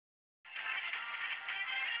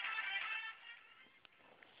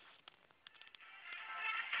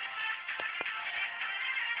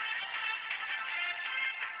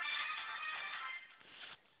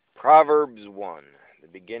Proverbs 1, the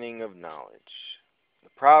beginning of knowledge.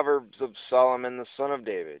 The Proverbs of Solomon the son of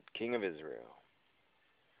David, king of Israel.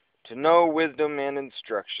 To know wisdom and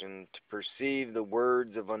instruction, to perceive the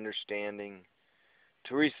words of understanding,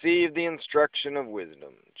 to receive the instruction of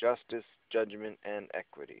wisdom, justice, judgment, and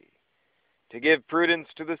equity, to give prudence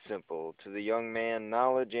to the simple, to the young man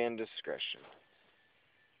knowledge and discretion.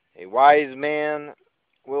 A wise man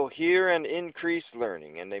will hear and increase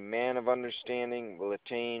learning, and a man of understanding will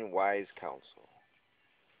attain wise counsel.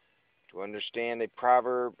 To understand a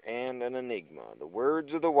proverb and an enigma, the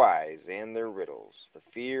words of the wise and their riddles. The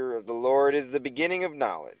fear of the Lord is the beginning of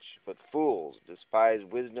knowledge, but fools despise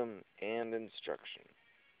wisdom and instruction.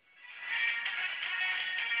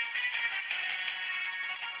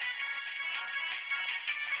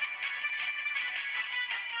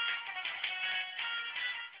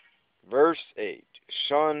 Verse 8,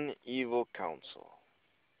 shun evil counsel.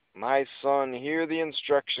 My son, hear the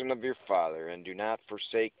instruction of your father, and do not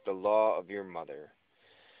forsake the law of your mother.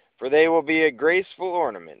 For they will be a graceful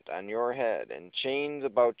ornament on your head, and chains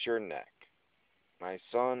about your neck. My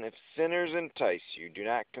son, if sinners entice you, do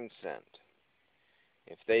not consent.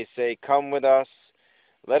 If they say, come with us,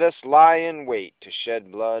 let us lie in wait to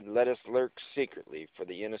shed blood, let us lurk secretly for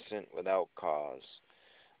the innocent without cause.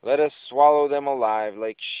 Let us swallow them alive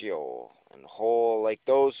like Sheol, and whole like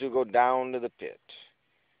those who go down to the pit.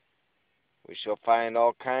 We shall find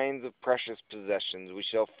all kinds of precious possessions. We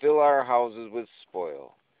shall fill our houses with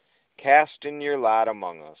spoil. Cast in your lot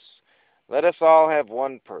among us. Let us all have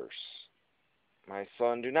one purse. My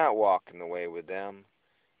son, do not walk in the way with them.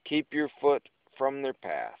 Keep your foot from their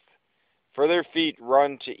path. For their feet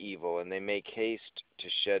run to evil, and they make haste to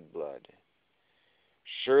shed blood.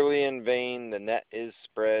 Surely in vain the net is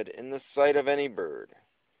spread in the sight of any bird.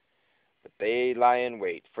 But they lie in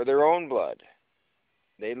wait for their own blood.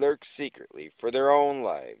 They lurk secretly for their own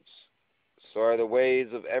lives. So are the ways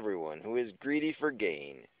of everyone who is greedy for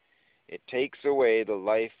gain. It takes away the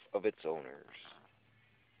life of its owners.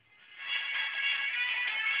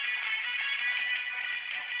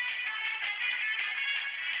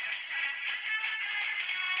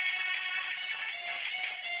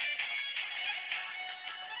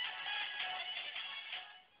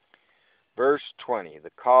 Verse 20, the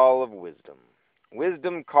call of wisdom.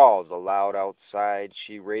 Wisdom calls aloud outside.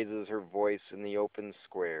 She raises her voice in the open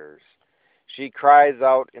squares. She cries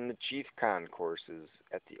out in the chief concourses,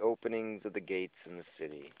 at the openings of the gates in the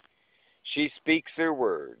city. She speaks her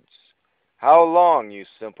words. How long, you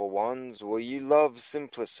simple ones, will ye love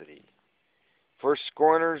simplicity? For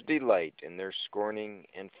scorners delight in their scorning,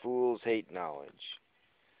 and fools hate knowledge.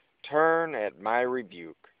 Turn at my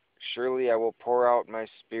rebuke. Surely I will pour out my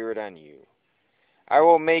spirit on you. I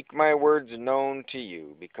will make my words known to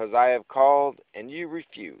you, because I have called, and you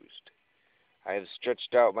refused. I have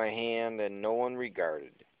stretched out my hand, and no one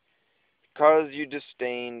regarded. Because you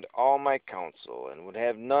disdained all my counsel, and would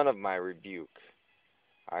have none of my rebuke.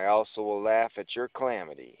 I also will laugh at your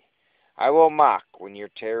calamity. I will mock when your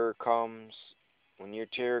terror comes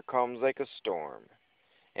like a storm,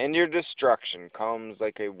 and your destruction comes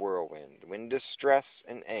like a whirlwind, when distress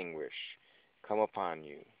and anguish come upon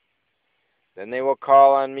you. Then they will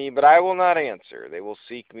call on me, but I will not answer. They will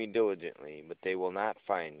seek me diligently, but they will not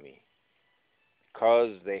find me.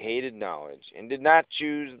 Because they hated knowledge, and did not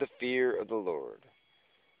choose the fear of the Lord.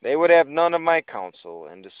 They would have none of my counsel,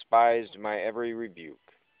 and despised my every rebuke.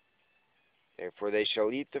 Therefore they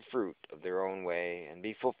shall eat the fruit of their own way, and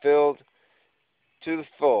be fulfilled to the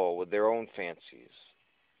full with their own fancies.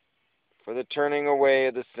 For the turning away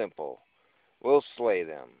of the simple will slay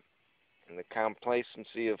them, and the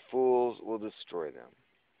complacency of fools will destroy them.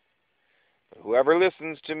 But whoever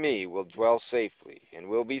listens to me will dwell safely, and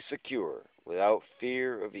will be secure, without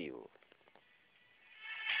fear of evil.